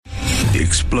The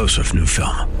explosive new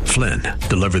film, Flynn,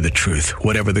 deliver the truth,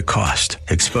 whatever the cost,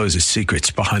 exposes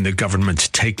secrets behind the government's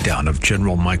takedown of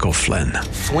General Michael Flynn.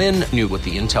 Flynn knew what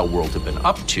the intel world had been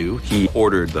up to. He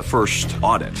ordered the first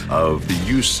audit of the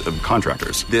use of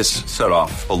contractors. This set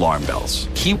off alarm bells.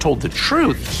 He told the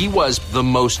truth. He was the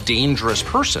most dangerous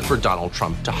person for Donald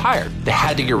Trump to hire. They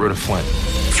had to get rid of Flynn.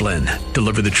 Flynn,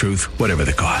 deliver the truth, whatever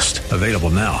the cost. Available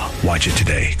now. Watch it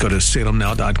today. Go to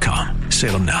salemnow.com.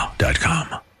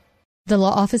 salemnow.com. The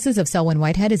law offices of Selwyn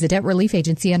Whitehead is a debt relief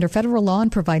agency under federal law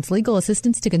and provides legal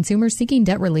assistance to consumers seeking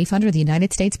debt relief under the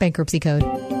United States Bankruptcy Code.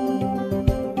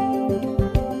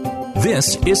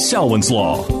 This is Selwyn's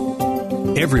Law.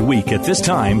 Every week at this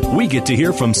time, we get to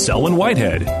hear from Selwyn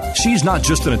Whitehead. She's not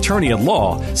just an attorney at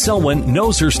law. Selwyn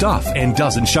knows her stuff and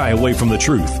doesn't shy away from the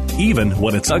truth, even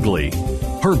when it's ugly.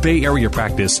 Her Bay Area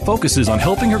practice focuses on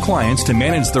helping her clients to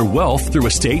manage their wealth through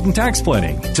estate and tax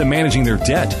planning, to managing their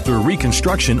debt through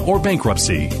reconstruction or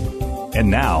bankruptcy. And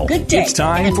now, it's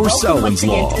time for Selwyn's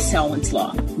Law. To Selwyn's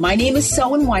Law. My name is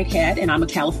Selwyn Whitehead, and I'm a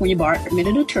California Bar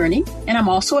Admitted Attorney, and I'm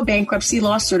also a bankruptcy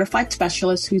law certified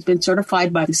specialist who's been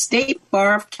certified by the State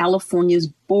Bar of California's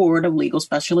Board of Legal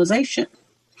Specialization.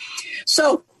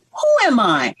 So, who am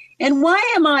I, and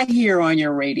why am I here on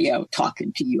your radio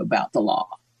talking to you about the law?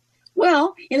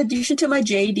 Well, in addition to my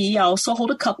JD, I also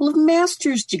hold a couple of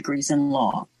master's degrees in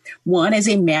law. One as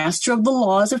a master of the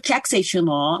laws of taxation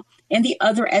law, and the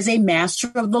other as a master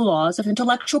of the laws of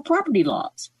intellectual property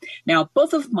laws. Now,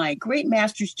 both of my great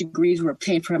master's degrees were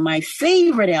obtained from my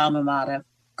favorite alma mater,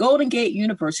 Golden Gate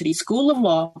University School of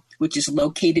Law, which is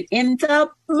located in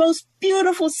the most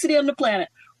beautiful city on the planet.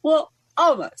 Well,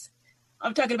 almost.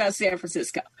 I'm talking about San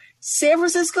Francisco. San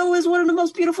Francisco is one of the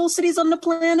most beautiful cities on the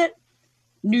planet.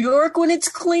 New York, when it's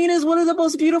clean, is one of the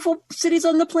most beautiful cities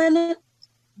on the planet.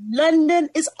 London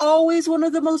is always one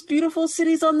of the most beautiful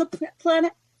cities on the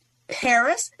planet.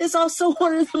 Paris is also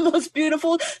one of the most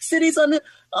beautiful cities on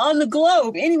the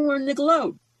globe, anywhere in the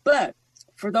globe. But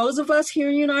for those of us here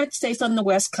in the United States on the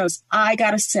West Coast, I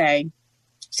got to say,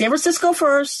 San Francisco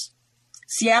first,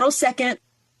 Seattle second,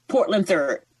 Portland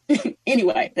third.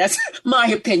 Anyway, that's my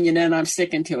opinion, and I'm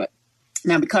sticking to it.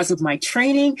 Now, because of my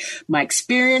training, my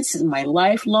experience, and my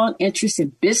lifelong interest in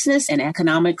business and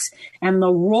economics, and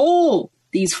the role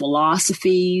these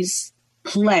philosophies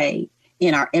play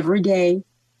in our everyday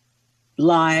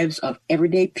lives of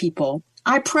everyday people,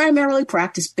 I primarily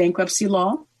practice bankruptcy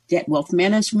law, debt wealth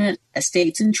management,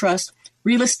 estates and trusts,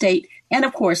 real estate, and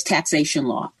of course, taxation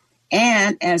law.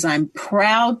 And as I'm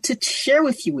proud to share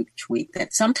with you each week,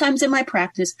 that sometimes in my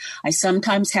practice, I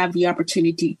sometimes have the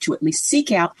opportunity to at least seek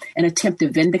out and attempt to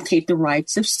vindicate the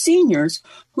rights of seniors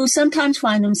who sometimes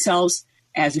find themselves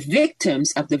as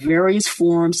victims of the various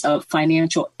forms of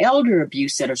financial elder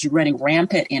abuse that is running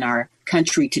rampant in our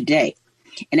country today.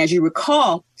 And as you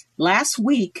recall, last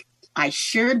week, I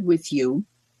shared with you,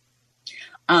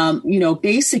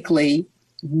 basically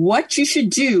what you should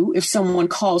do if someone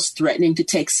calls threatening to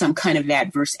take some kind of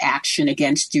adverse action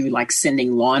against you, like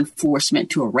sending law enforcement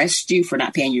to arrest you for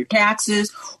not paying your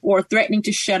taxes, or threatening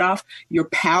to shut off your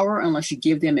power unless you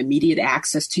give them immediate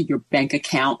access to your bank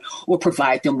account or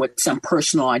provide them with some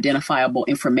personal identifiable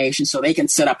information so they can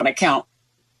set up an account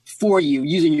for you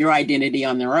using your identity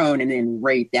on their own and then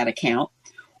raid that account.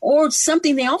 Or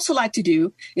something they also like to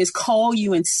do is call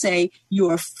you and say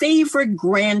your favorite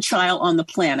grandchild on the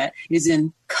planet is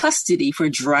in custody for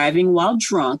driving while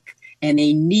drunk, and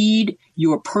they need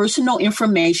your personal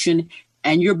information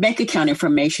and your bank account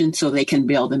information so they can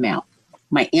bail them out.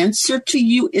 My answer to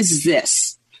you is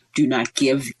this: do not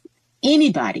give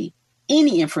anybody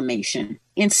any information.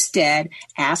 Instead,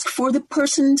 ask for the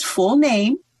person's full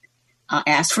name,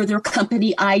 ask for their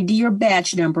company ID or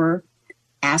badge number,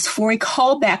 ask for a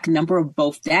callback number of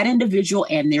both that individual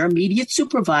and their immediate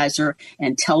supervisor,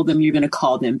 and tell them you're going to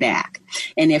call them back.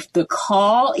 And if the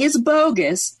call is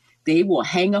bogus, they will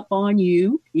hang up on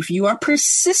you if you are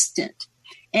persistent.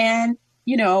 And,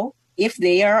 if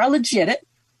they are a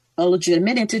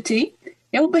legitimate entity,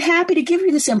 they will be happy to give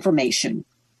you this information.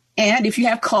 And if you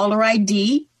have caller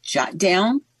ID, jot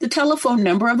down the telephone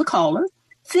number of the caller,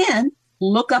 then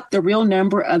look up the real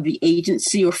number of the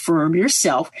agency or firm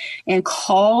yourself and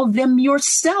call them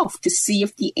yourself to see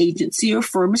if the agency or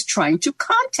firm is trying to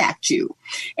contact you.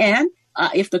 And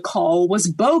if the call was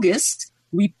bogus,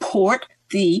 report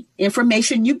the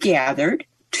information you gathered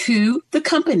to the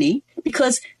company,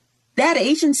 because that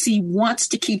agency wants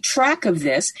to keep track of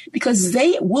this, because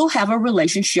they will have a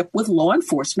relationship with law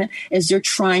enforcement as they're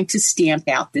trying to stamp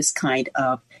out this kind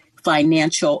of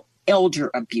financial elder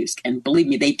abuse. And believe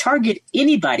me, they target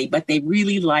anybody, but they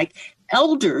really like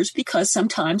elders, because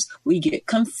sometimes we get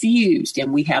confused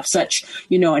and we have such,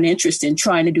 an interest in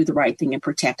trying to do the right thing and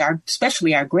protect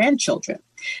especially our grandchildren.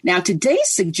 Now, today's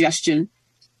suggestion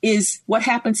is what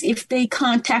happens if they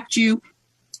contact you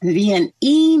via an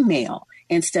email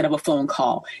instead of a phone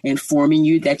call, informing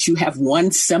you that you have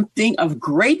won something of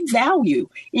great value,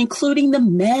 including the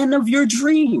man of your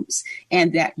dreams,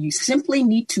 and that you simply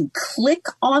need to click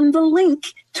on the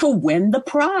link to win the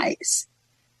prize.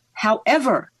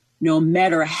 However, no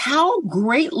matter how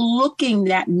great looking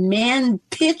that man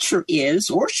picture is,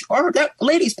 or that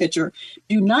lady's picture,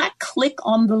 do not click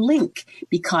on the link,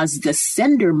 because the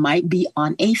sender might be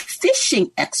on a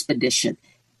fishing expedition,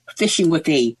 fishing with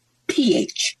a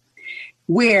PH,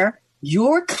 where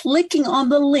your clicking on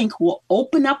the link will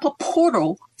open up a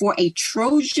portal for a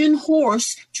Trojan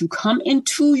horse to come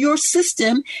into your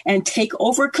system and take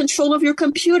over control of your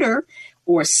computer,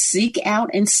 or seek out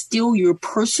and steal your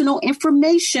personal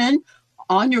information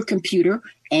on your computer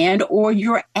and or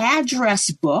your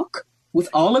address book with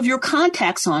all of your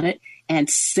contacts on it, and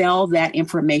sell that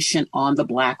information on the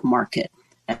black market.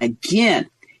 Again,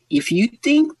 if you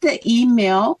think the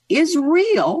email is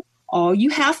real, all you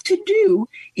have to do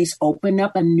is open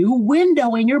up a new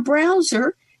window in your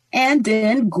browser and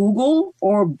then Google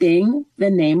or Bing the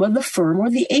name of the firm or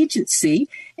the agency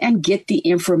and get the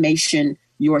information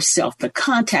yourself, the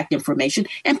contact information,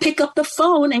 and pick up the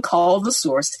phone and call the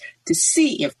source to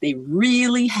see if they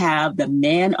really have the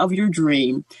man of your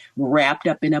dream wrapped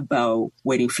up in a bow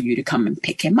waiting for you to come and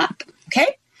pick him up.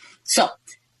 Okay? So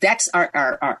that's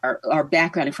our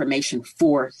background information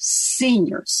for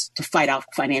seniors to fight off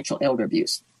financial elder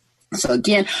abuse. So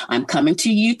again, I'm coming to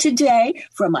you today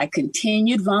from my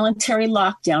continued voluntary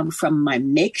lockdown from my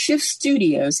makeshift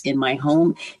studios in my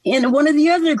home in one of the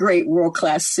other great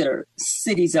world-class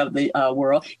cities of the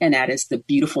world, and that is the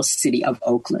beautiful city of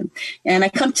Oakland. And I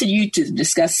come to you to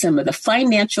discuss some of the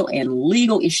financial and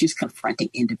legal issues confronting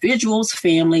individuals,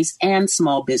 families, and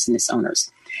small business owners.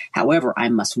 However, I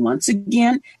must once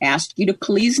again ask you to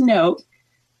please note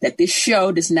that this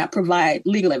show does not provide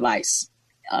legal advice.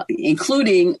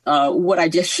 Including what I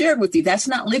just shared with you. That's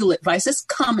not legal advice. That's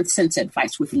common sense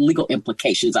advice with legal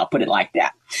implications. I'll put it like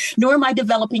that. Nor am I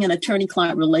developing an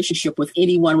attorney-client relationship with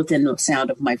anyone within the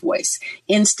sound of my voice.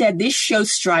 Instead, this show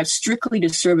strives strictly to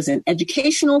serve as an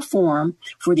educational forum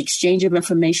for the exchange of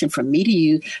information from me to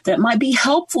you that might be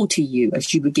helpful to you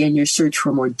as you begin your search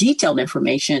for more detailed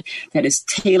information that is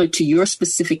tailored to your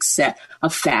specific set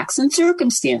of facts and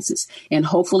circumstances, and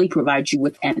hopefully provide you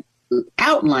with an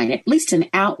outline, at least an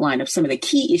outline of some of the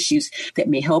key issues that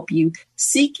may help you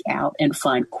seek out and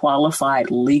find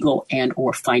qualified legal and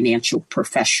or financial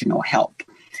professional help.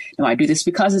 Now, I do this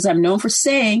because, as I'm known for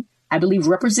saying, I believe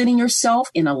representing yourself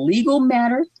in a legal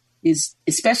matter is,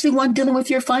 especially one dealing with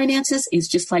your finances, is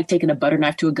just like taking a butter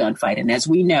knife to a gunfight. And as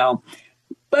we know,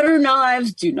 butter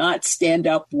knives do not stand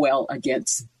up well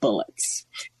against bullets.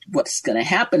 What's going to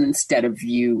happen instead of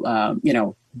you,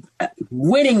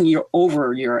 winning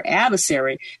over your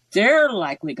adversary, they're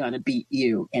likely going to beat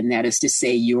you. And that is to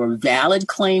say, your valid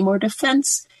claim or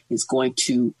defense is going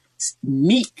to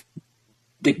meet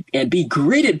and be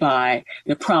greeted by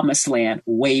the promised land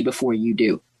way before you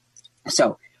do.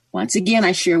 So once again,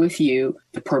 I share with you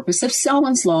the purpose of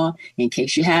Selwyn's Law, in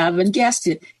case you haven't guessed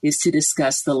it, is to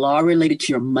discuss the law related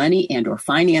to your money and or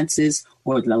finances,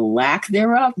 or the lack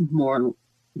thereof, more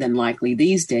than likely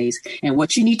these days, and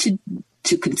what you need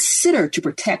to consider to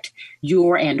protect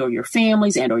your and or your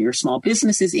families and or your small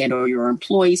businesses and or your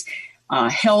employees'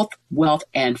 health, wealth,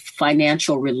 and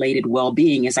financial related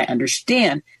well-being, as I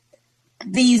understand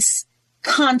these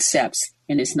concepts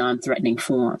in its non-threatening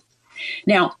form.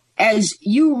 Now, as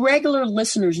you regular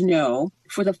listeners know,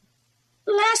 for the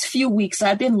last few weeks,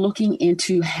 I've been looking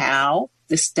into how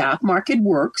the stock market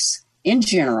works in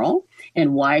general,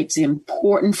 and why it's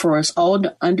important for us all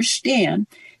to understand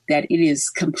that it is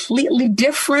completely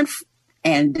different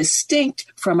and distinct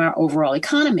from our overall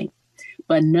economy.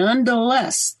 But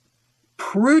nonetheless,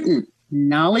 prudent,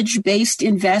 knowledge-based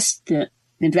investment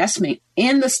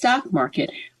in the stock market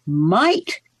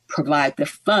might provide the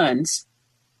funds,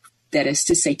 that is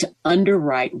to say, to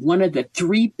underwrite one of the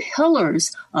three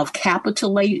pillars of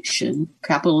capitalization,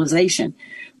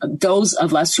 those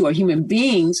of us who are human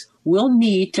beings will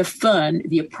need to fund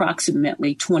the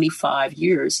approximately 25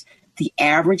 years the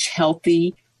average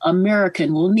healthy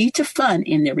American will need to fund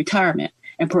in their retirement,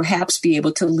 and perhaps be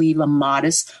able to leave a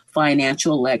modest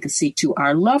financial legacy to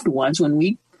our loved ones when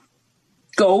we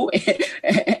go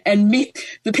and meet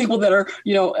the people that are,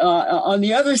 on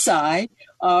the other side,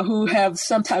 who have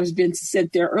sometimes been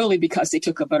sent there early because they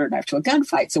took a butter knife to a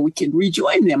gunfight, so we can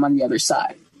rejoin them on the other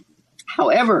side.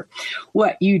 However,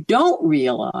 what you don't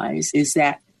realize is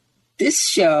that this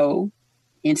show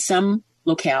in some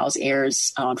locales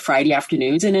airs on Friday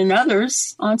afternoons and in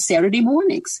others on Saturday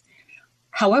mornings.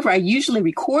 However, I usually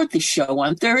record the show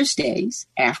on Thursdays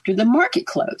after the market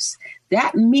close.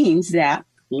 That means that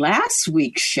last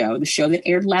week's show, the show that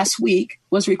aired last week,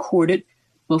 was recorded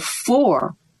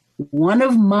before one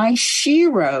of my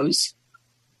sheroes,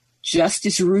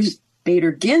 Justice Ruth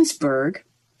Bader Ginsburg,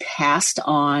 passed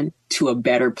on to a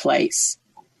better place.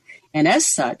 And as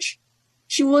such,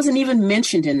 she wasn't even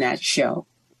mentioned in that show.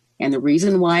 And the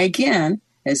reason why, again,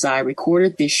 as I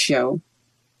recorded this show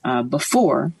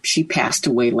before she passed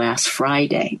away last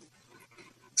Friday.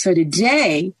 So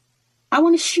today, I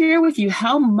want to share with you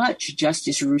how much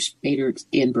Justice Ruth Bader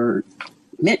Ginsburg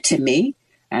meant to me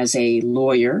as a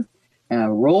lawyer,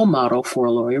 a role model for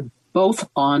a lawyer, both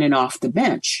on and off the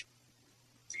bench.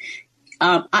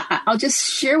 I'll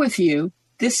just share with you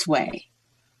this way.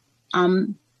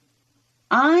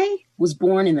 I was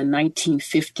born in the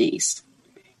 1950s,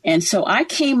 and so I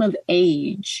came of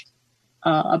age,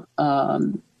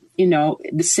 the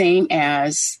same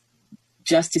as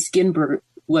Justice Ginsburg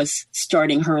was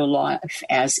starting her life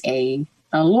as a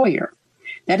lawyer.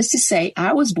 That is to say,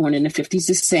 I was born in the 50s,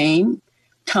 the same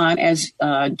time as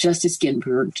Justice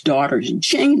Ginsburg's daughter,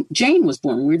 Jane was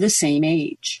born. We're the same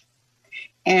age.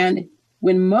 And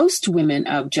when most women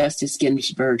of Justice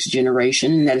Ginsburg's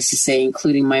generation, and that is to say,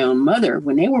 including my own mother,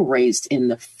 when they were raised in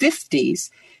the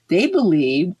 50s, they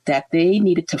believed that they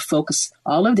needed to focus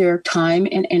all of their time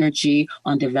and energy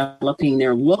on developing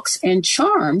their looks and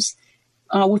charms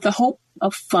with the hope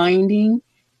of finding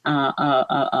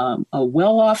a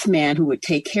well-off man who would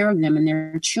take care of them and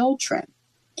their children.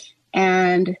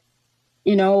 And,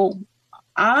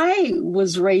 I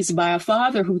was raised by a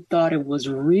father who thought it was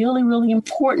really, really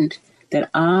important that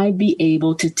I be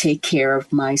able to take care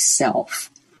of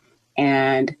myself.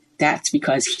 And that's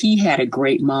because he had a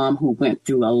great mom who went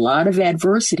through a lot of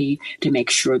adversity to make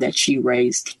sure that she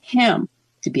raised him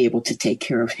to be able to take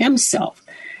care of himself.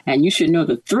 And you should know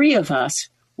the three of us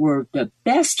were the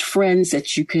best friends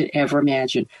that you could ever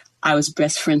imagine. I was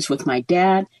best friends with my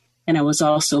dad, and I was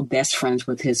also best friends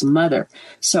with his mother.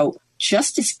 So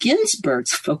Justice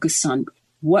Ginsburg's focus on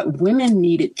what women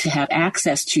needed to have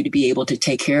access to be able to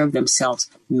take care of themselves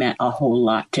meant a whole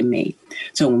lot to me.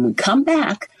 So when we come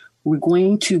back, we're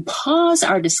going to pause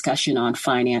our discussion on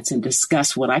finance and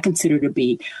discuss what I consider to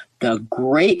be the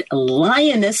great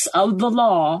lioness of the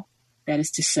law, that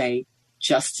is to say,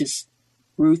 Justice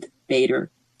Ruth Bader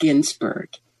Ginsburg.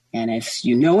 And if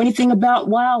you know anything about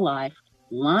wildlife,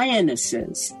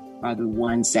 lionesses are the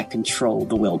ones that control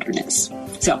the wilderness.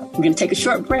 So we're going to take a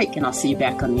short break, and I'll see you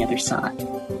back on the other side.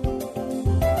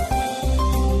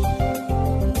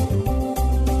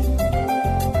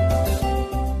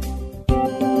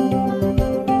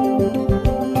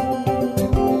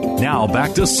 Now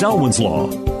back to Selwyn's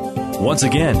Law. Once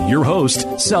again, your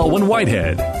host, Selwyn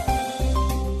Whitehead.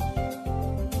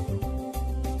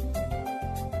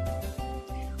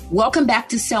 Welcome back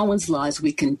to Selwyn's Law as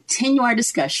we continue our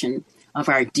discussion of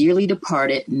our dearly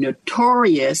departed,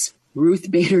 notorious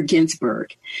Ruth Bader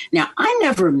Ginsburg. Now, I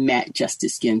never met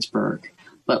Justice Ginsburg,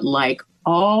 but like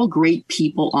all great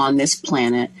people on this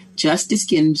planet, Justice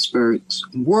Ginsburg's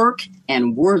work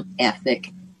and work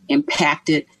ethic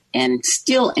impacted and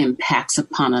still impacts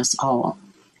upon us all.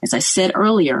 As I said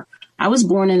earlier, I was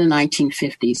born in the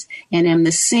 1950s and am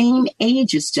the same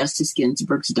age as Justice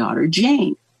Ginsburg's daughter,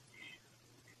 Jane.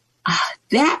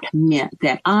 That meant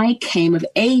that I came of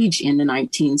age in the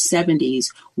 1970s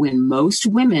when most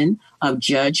women of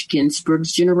Judge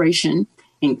Ginsburg's generation,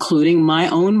 including my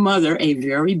own mother, a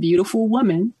very beautiful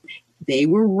woman, they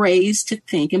were raised to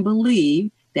think and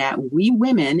believe that we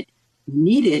women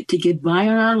needed to get by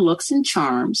on our looks and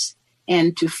charms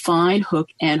and to find, hook,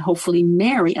 and hopefully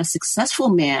marry a successful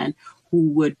man who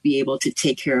would be able to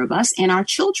take care of us and our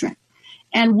children.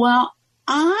 And while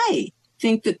I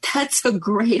think that that's a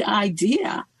great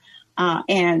idea,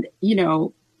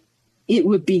 it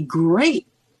would be great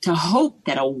to hope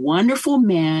that a wonderful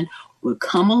man would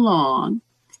come along.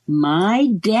 My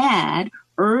dad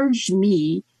urged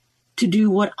me to do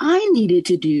what I needed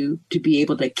to do to be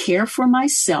able to care for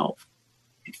myself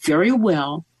very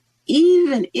well,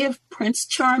 even if Prince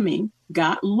Charming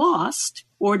got lost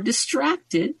or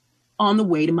distracted on the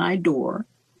way to my door,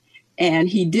 and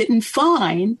he didn't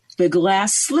find the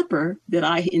glass slipper that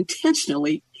I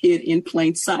intentionally hid in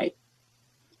plain sight.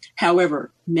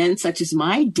 However, men such as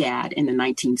my dad in the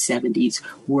 1970s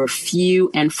were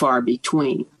few and far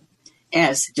between,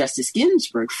 as Justice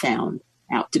Ginsburg found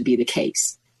out to be the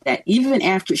case, that even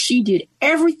after she did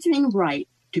everything right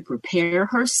to prepare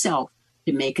herself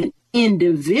to make an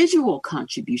individual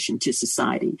contribution to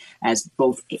society as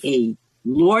both a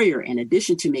lawyer, in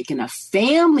addition to making a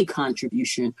family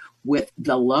contribution with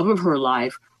the love of her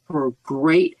life, her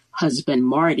great husband,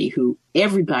 Marty, who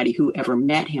everybody who ever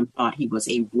met him thought he was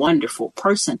a wonderful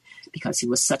person because he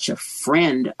was such a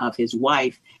friend of his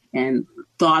wife and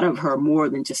thought of her more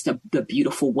than just the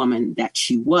beautiful woman that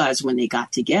she was when they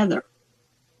got together.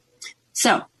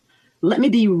 So let me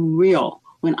be real.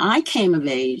 When I came of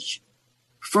age,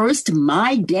 first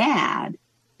my dad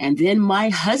and then my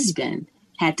husband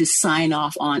had to sign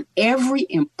off on every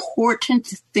important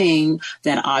thing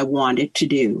that I wanted to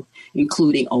do,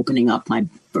 including opening up my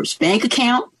first bank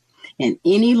account and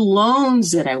any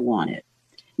loans that I wanted.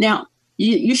 Now,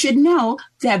 you should know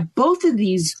that both of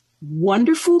these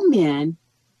wonderful men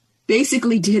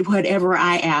basically did whatever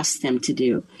I asked them to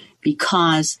do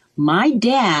because my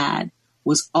dad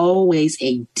was always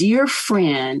a dear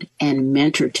friend and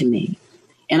mentor to me.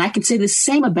 And I can say the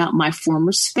same about my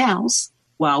former spouse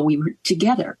while we were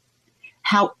together.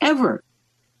 However,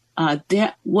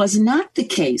 that was not the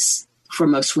case for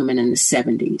most women in the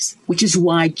 70s, which is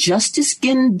why Justice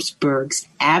Ginsburg's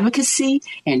advocacy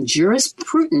and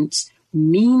jurisprudence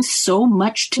means so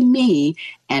much to me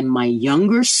and my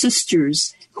younger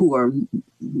sisters who are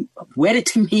wedded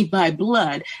to me by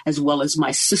blood, as well as my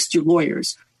sister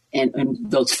lawyers and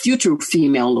those future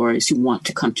female lawyers who want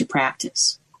to come to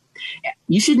practice.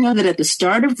 You should know that at the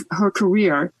start of her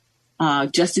career,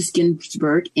 Justice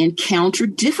Ginsburg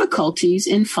encountered difficulties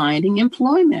in finding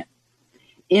employment.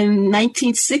 In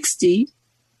 1960,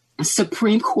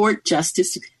 Supreme Court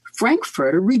Justice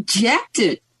Frankfurter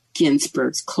rejected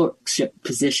Ginsburg's clerkship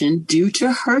position due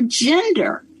to her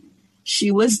gender.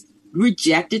 She was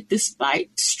rejected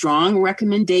despite strong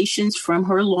recommendations from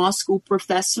her law school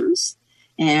professors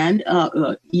and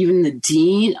even the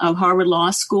dean of Harvard Law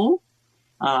School,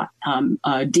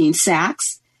 Dean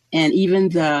Sachs, and even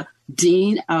the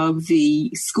dean of the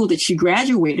school that she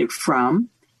graduated from,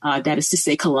 that is to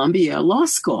say, Columbia Law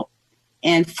School.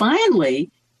 And finally,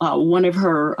 one of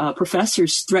her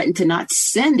professors threatened to not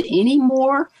send any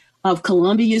more of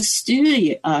Columbia's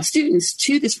students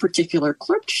to this particular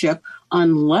clerkship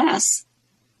unless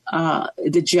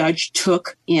the judge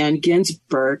took in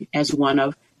Ginsburg as one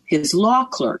of his law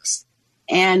clerks.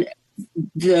 And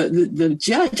the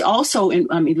judge also,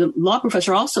 the law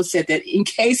professor also said that in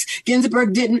case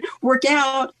Ginsburg didn't work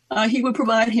out, he would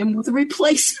provide him with a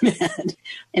replacement.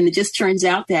 And it just turns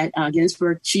out that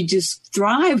Ginsburg, she just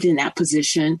thrived in that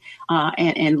position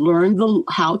and learned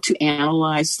how to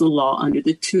analyze the law under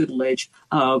the tutelage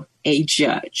of a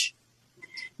judge.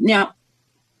 Now,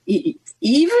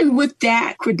 even with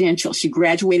that credential, she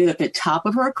graduated at the top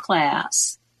of her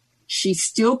class. She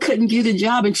still couldn't get a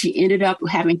job, and she ended up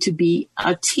having to be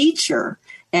a teacher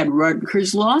at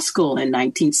Rutgers Law School in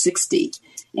 1960.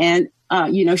 And,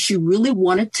 she really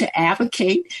wanted to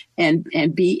advocate and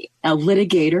be a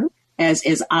litigator,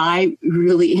 as I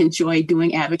really enjoy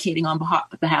doing advocating on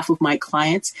behalf of my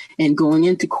clients and going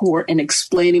into court and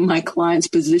explaining my client's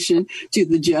position to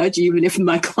the judge, even if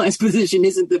my client's position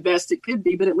isn't the best it could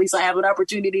be, but at least I have an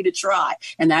opportunity to try.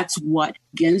 And that's what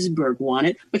Ginsburg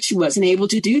wanted, but she wasn't able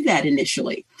to do that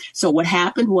initially. So what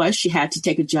happened was she had to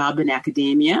take a job in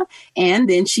academia, and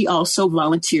then she also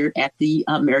volunteered at the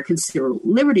American Civil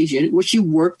Liberties Union, where she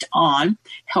worked on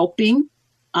helping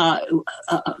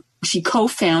she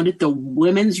co-founded the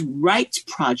Women's Rights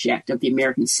Project of the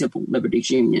American Civil Liberties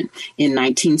Union in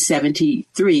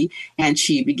 1973, and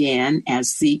she began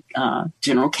as the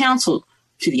general counsel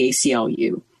to the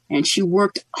ACLU. And she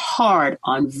worked hard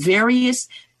on various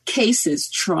cases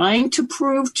trying to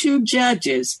prove to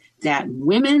judges that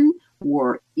women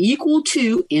were equal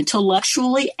to,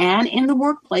 intellectually and in the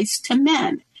workplace, to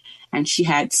men. And she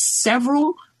had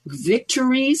several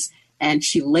victories, and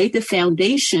she laid the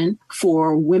foundation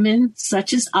for women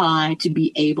such as I to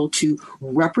be able to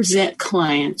represent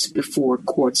clients before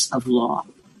courts of law.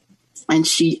 And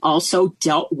she also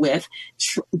dealt with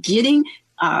getting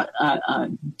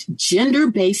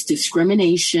gender-based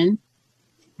discrimination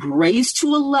raised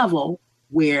to a level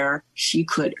where she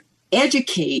could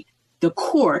educate the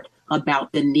court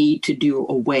about the need to do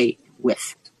away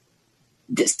with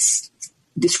this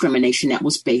discrimination that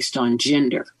was based on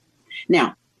gender.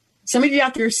 Now, some of you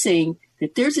out there are saying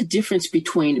that there's a difference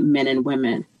between men and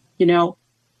women.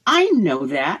 I know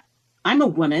that. I'm a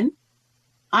woman.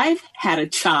 I've had a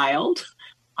child.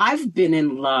 I've been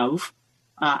in love.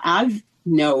 I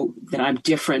know that I'm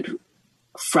different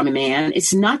from a man.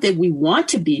 It's not that we want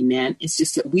to be men. It's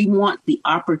just that we want the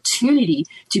opportunity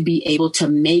to be able to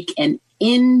make an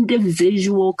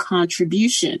individual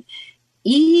contribution,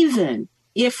 even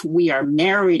if we are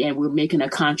married and we're making a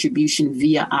contribution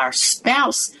via our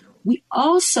spouse, we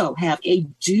also have a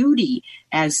duty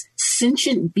as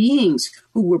sentient beings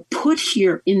who were put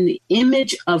here in the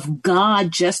image of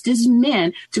God, just as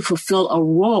men, to fulfill a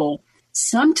role.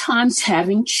 Sometimes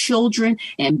having children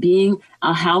and being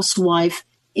a housewife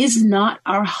is not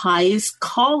our highest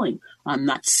calling. I'm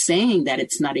not saying that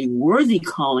it's not a worthy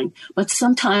calling, but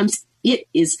sometimes it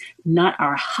is not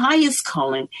our highest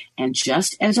calling. And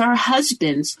just as our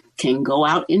husbands can go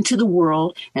out into the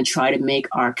world and try to make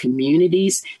our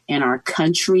communities and our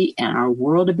country and our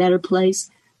world a better place,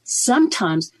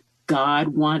 sometimes God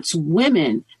wants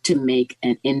women to make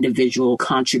an individual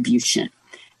contribution.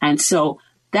 And so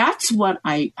that's what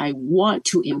I want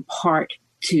to impart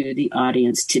to the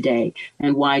audience today,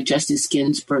 and why Justice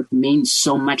Ginsburg means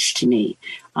so much to me.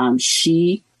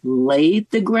 She laid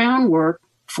the groundwork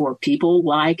for people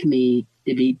like me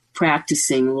to be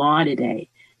practicing law today.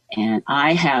 And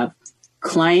I have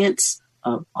clients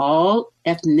of all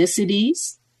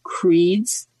ethnicities,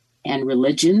 creeds, and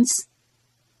religions,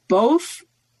 both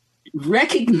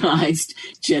recognized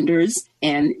genders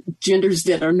and genders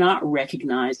that are not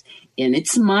recognized. And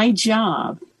it's my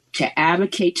job to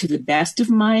advocate to the best of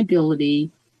my ability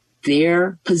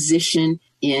their position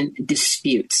in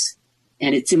disputes.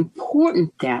 And it's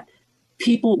important that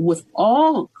people with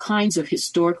all kinds of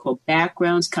historical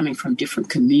backgrounds, coming from different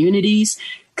communities,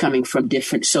 coming from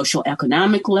different social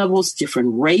economic levels, different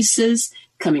races,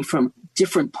 coming from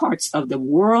different parts of the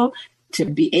world, to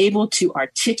be able to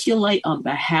articulate on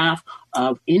behalf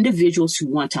of individuals who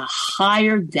want to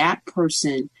hire that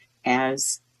person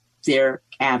as their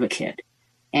advocate.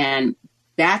 And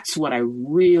that's what I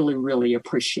really, really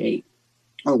appreciate,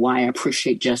 or why I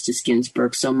appreciate Justice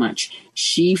Ginsburg so much.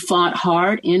 She fought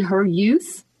hard in her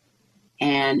youth,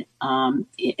 and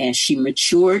as she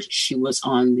matured, she was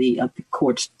on the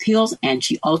Court of Appeals, and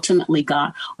she ultimately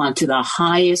got onto the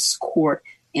highest court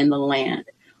in the land.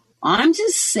 I'm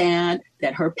just sad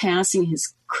that her passing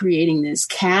is creating this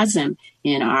chasm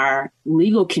in our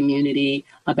legal community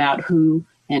about who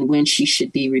and when she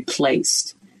should be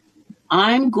replaced.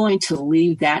 I'm going to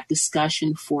leave that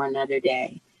discussion for another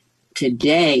day.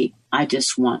 Today, I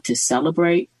just want to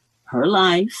celebrate her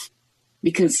life,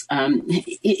 because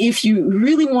if you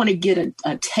really want to get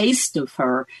a taste of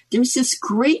her, there's this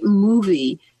great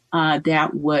movie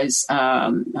that was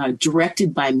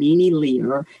directed by Mimi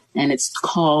Leder, and it's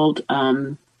called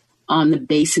On the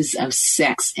Basis of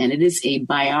Sex, and it is a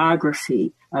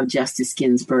biography of Justice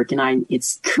Ginsburg, and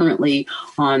it's currently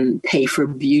on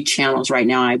pay-per-view channels right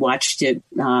now. I watched it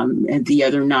the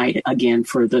other night again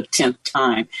for the 10th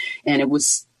time, and it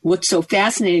was what's so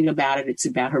fascinating about it. It's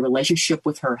about her relationship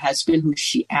with her husband, who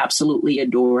she absolutely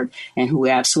adored and who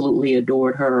absolutely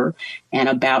adored her, and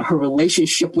about her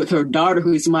relationship with her daughter,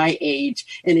 who's my age,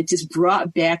 and it just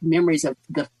brought back memories of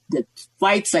the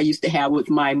fights I used to have with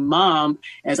my mom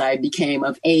as I became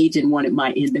of age and wanted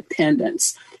my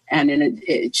independence. And then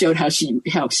it showed how she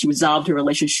resolved her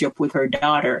relationship with her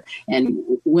daughter and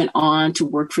went on to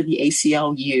work for the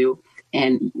ACLU.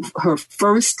 And her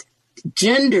first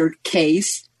gender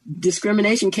case,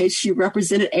 discrimination case, she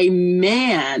represented a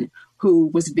man who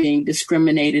was being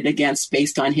discriminated against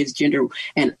based on his gender,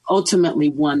 and ultimately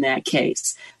won that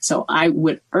case. So I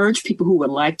would urge people who would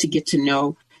like to get to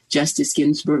know Justice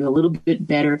Ginsburg a little bit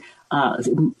better,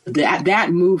 that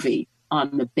movie,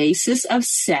 On the Basis of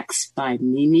Sex by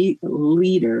Mimi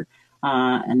Leder,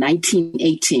 in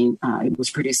 1918. It was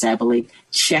produced, I believe.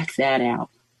 Check that out.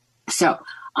 So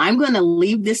I'm going to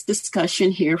leave this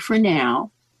discussion here for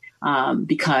now,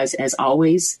 because, as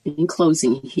always, in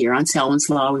closing here on Selwyn's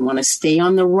Law, we want to stay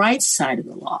on the right side of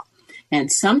the law.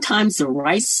 And sometimes the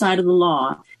right side of the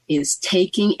law is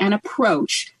taking an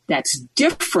approach that's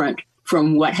different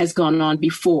from what has gone on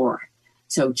before.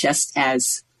 So just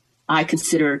as I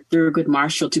consider Thurgood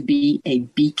Marshall to be a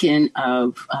beacon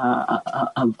of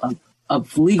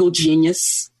legal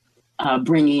genius,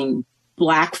 bringing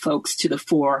Black folks to the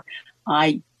fore,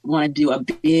 I want to do a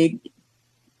big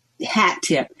hat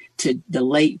tip to the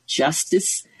late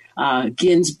Justice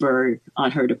Ginsburg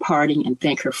on her departing, and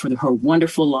thank her for her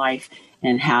wonderful life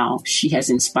and how she has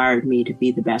inspired me to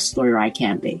be the best lawyer I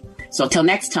can be. So until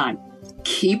next time,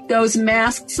 keep those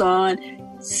masks on,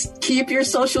 keep your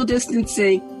social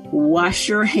distancing, wash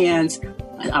your hands.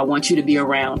 I want you to be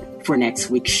around for next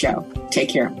week's show. Take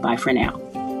care. Bye for now.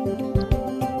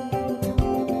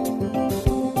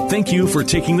 Thank you for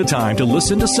taking the time to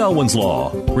listen to Selwyn's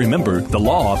Law. Remember, the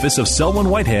Law Office of Selwyn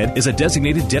Whitehead is a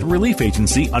designated debt relief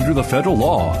agency under the federal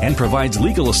law and provides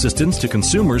legal assistance to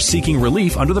consumers seeking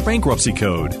relief under the Bankruptcy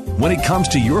Code. When it comes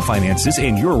to your finances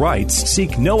and your rights,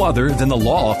 seek no other than the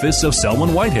Law Office of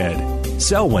Selwyn Whitehead.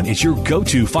 Selwyn is your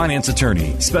go-to finance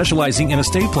attorney, specializing in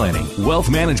estate planning, wealth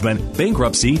management,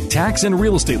 bankruptcy, tax, and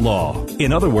real estate law.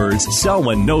 In other words,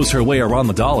 Selwyn knows her way around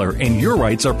the dollar, and your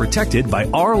rights are protected by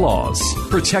our laws.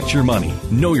 Protect your money.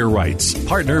 Know your rights.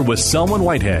 Partner with Selwyn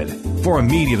Whitehead. For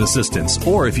immediate assistance,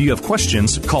 or if you have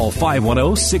questions, call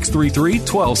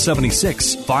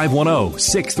 510-633-1276,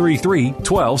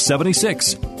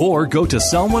 510-633-1276, or go to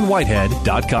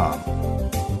SelwynWhitehead.com.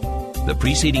 The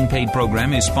preceding paid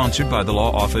program is sponsored by the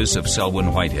Law Office of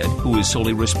Selwyn Whitehead, who is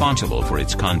solely responsible for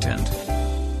its content.